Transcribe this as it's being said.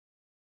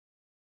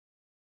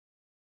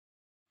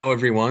Hello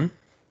everyone.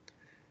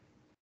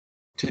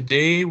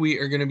 Today we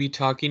are going to be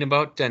talking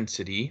about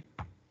density.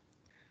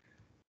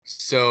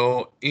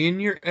 So in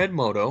your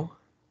Edmodo,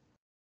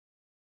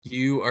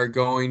 you are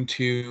going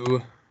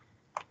to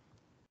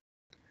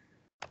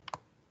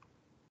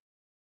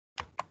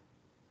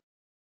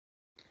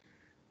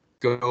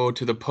go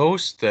to the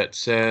post that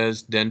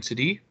says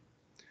density.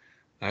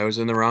 I was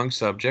in the wrong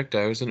subject.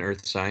 I was in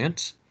earth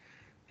science.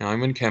 Now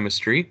I'm in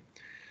chemistry.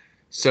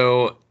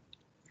 So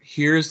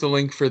here's the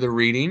link for the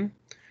reading.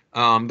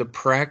 The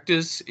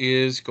practice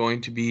is going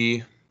to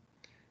be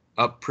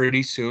up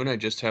pretty soon. I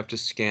just have to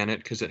scan it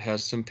because it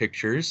has some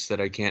pictures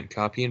that I can't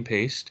copy and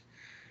paste.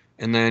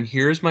 And then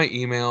here's my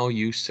email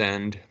you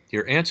send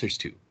your answers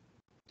to.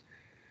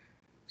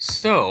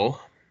 So,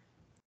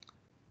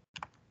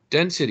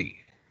 density.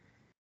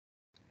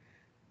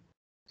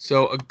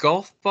 So a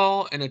golf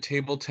ball and a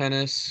table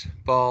tennis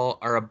ball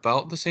are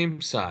about the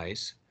same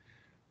size,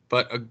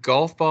 but a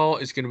golf ball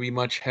is going to be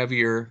much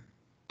heavier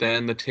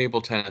than the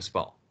table tennis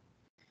ball.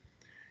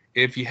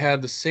 If you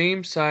had the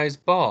same size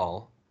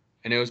ball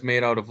and it was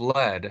made out of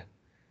lead,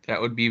 that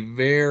would be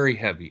very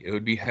heavy. It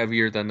would be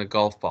heavier than the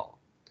golf ball.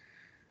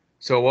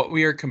 So what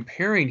we are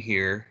comparing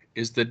here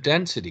is the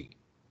density.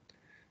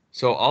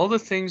 So all the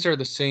things are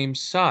the same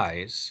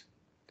size,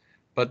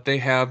 but they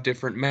have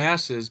different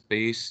masses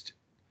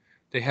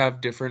they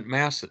have different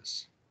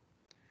masses.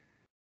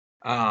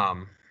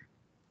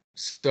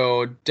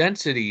 So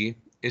density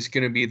is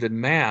going to be the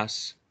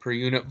mass per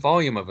unit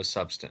volume of a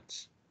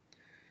substance.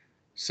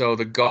 So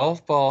the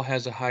golf ball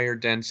has a higher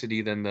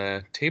density than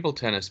the table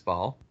tennis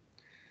ball,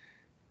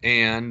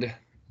 and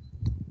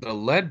the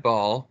lead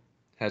ball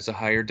has a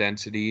higher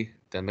density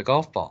than the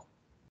golf ball.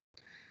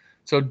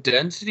 So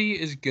density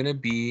is going to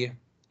be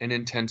an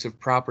intensive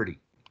property.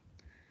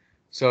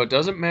 So it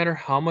doesn't matter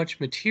how much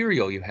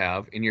material you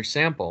have in your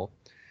sample,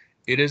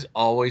 it is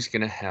always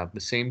going to have the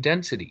same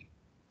density.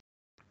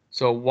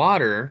 So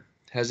water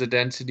has a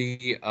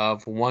density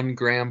of 1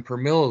 gram per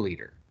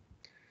milliliter.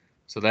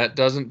 So that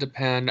doesn't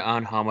depend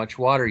on how much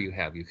water you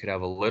have. You could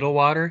have a little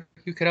water,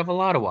 you could have a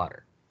lot of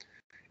water.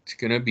 It's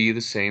going to be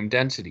the same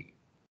density.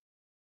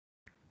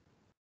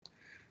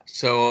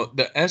 So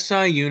the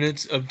SI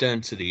units of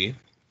density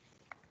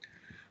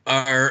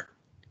are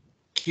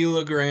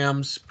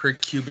kilograms per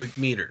cubic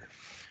meter.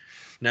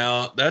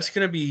 Now that's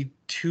going to be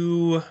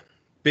too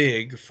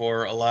big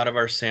for a lot of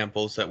our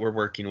samples that we're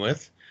working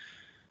with.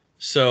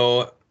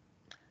 So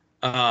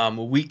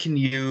we can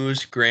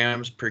use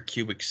grams per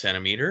cubic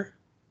centimeter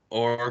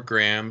or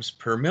grams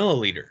per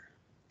milliliter.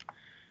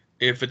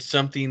 If it's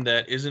something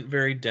that isn't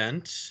very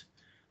dense,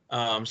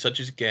 such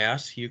as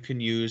gas, you can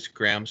use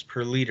grams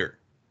per liter.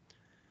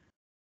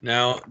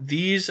 Now,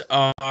 here's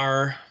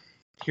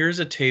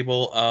a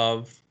table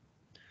of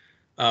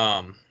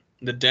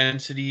the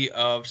density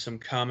of some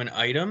common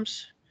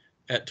items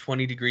at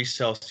 20 degrees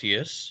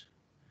Celsius.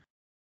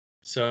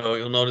 So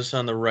you'll notice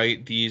on the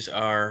right, these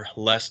are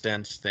less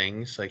dense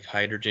things like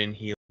hydrogen,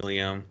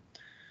 helium,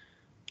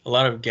 a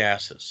lot of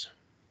gases.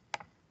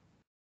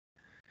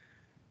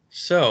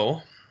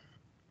 So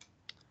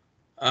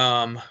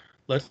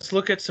let's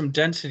look at some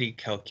density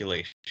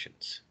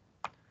calculations.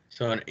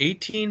 So an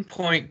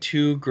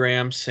 18.2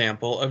 gram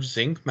sample of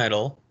zinc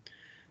metal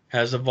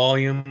has a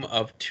volume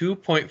of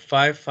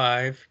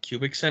 2.55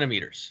 cubic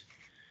centimeters.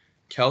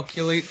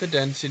 Calculate the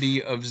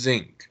density of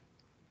zinc.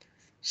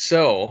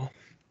 So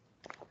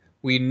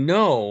we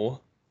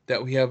know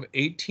that we have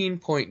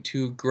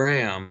 18.2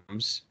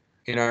 grams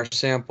in our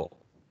sample.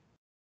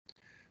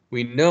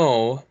 We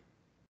know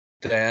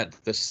that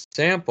the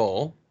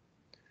sample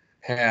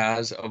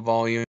has a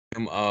volume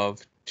of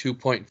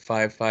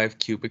 2.55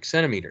 cubic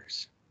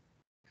centimeters.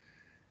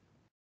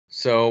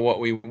 So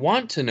what we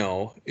want to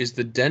know is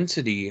the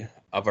density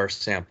of our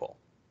sample.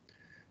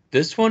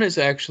 This one is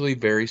actually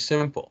very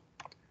simple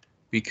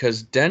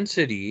because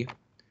density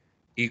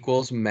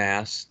equals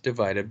mass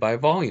divided by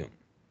volume.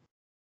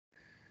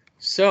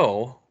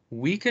 So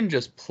we can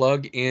just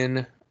plug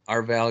in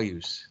our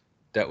values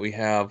that we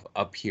have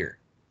up here.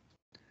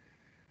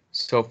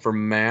 So for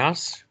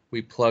mass,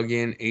 we plug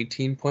in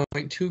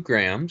 18.2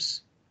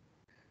 grams.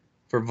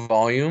 For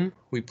volume,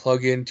 we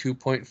plug in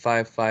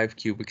 2.55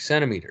 cubic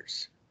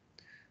centimeters.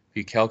 If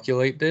you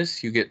calculate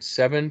this, you get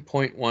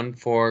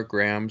 7.14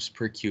 grams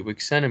per cubic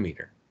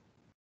centimeter.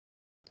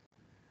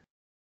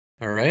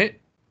 All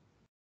right,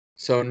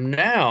 so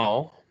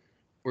now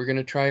we're going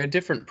to try a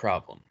different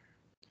problem.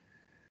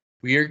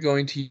 We are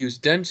going to use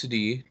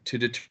density to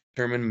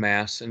determine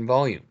mass and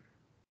volume.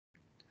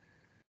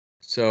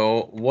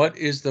 So what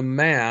is the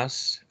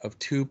mass of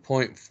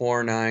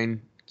 2.49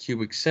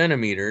 cubic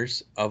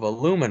centimeters of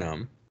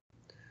aluminum?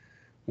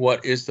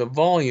 What is the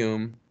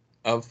volume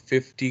of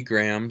 50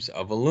 grams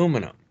of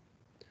aluminum?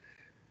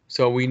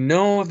 So we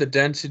know the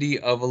density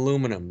of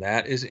aluminum.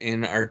 That is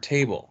in our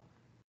table.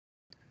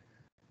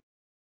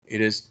 It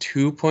is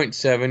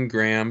 2.7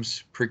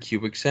 grams per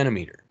cubic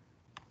centimeter.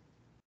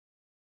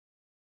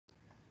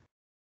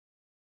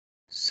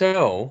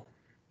 So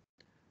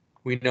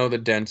we know the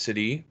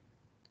density,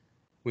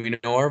 we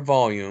know our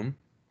volume,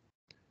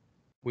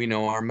 we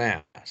know our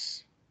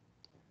mass.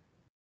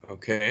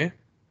 Okay?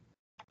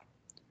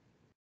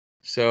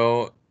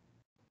 So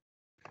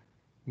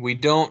we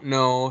don't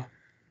know,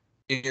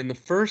 in the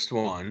first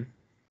one,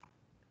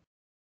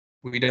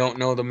 we don't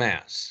know the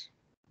mass.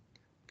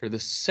 For the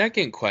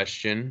second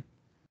question,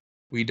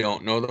 we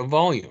don't know the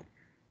volume.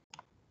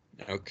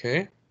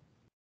 Okay?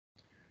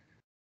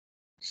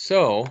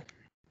 So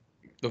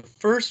the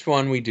first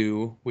one we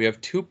do, we have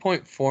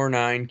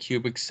 2.49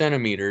 cubic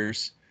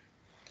centimeters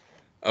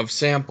of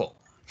sample.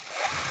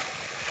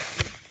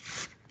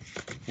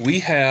 We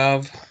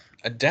have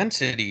a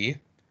density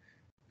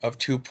of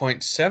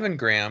 2.7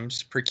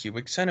 grams per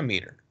cubic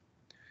centimeter.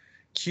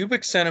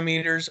 Cubic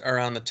centimeters are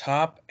on the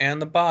top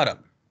and the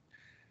bottom,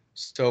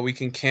 so we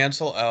can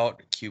cancel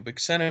out cubic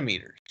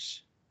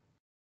centimeters.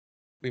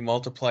 We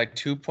multiply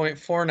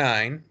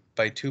 2.49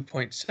 by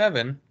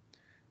 2.7,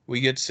 we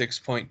get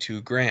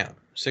 6.2 grams,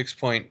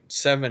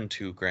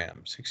 6.72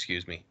 grams,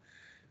 excuse me.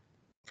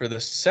 For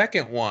the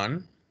second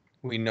one,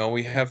 we know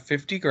we have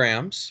 50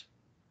 grams.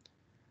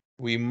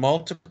 We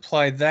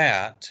multiply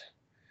that,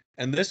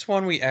 and this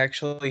one we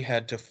actually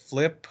had to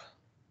flip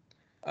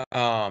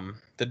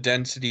the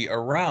density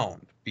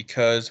around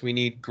because we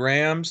need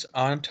grams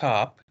on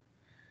top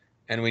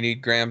and we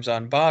need grams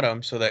on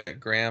bottom so that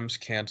grams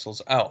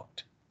cancels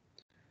out.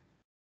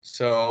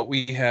 So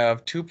we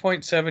have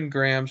 2.7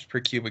 grams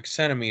per cubic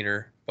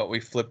centimeter, but we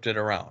flipped it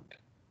around.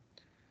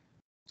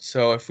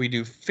 So if we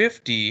do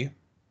 50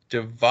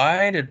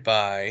 divided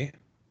by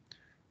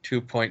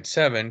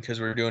 2.7, because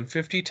we're doing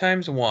 50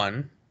 times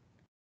 1,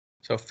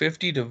 so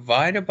 50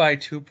 divided by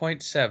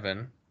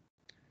 2.7,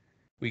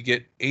 we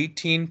get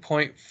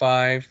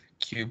 18.5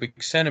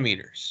 cubic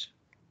centimeters.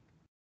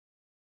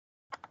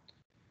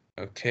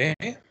 Okay.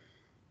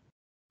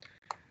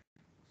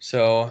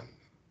 So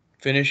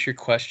finish your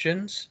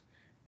questions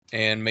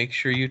and make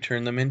sure you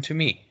turn them into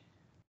me.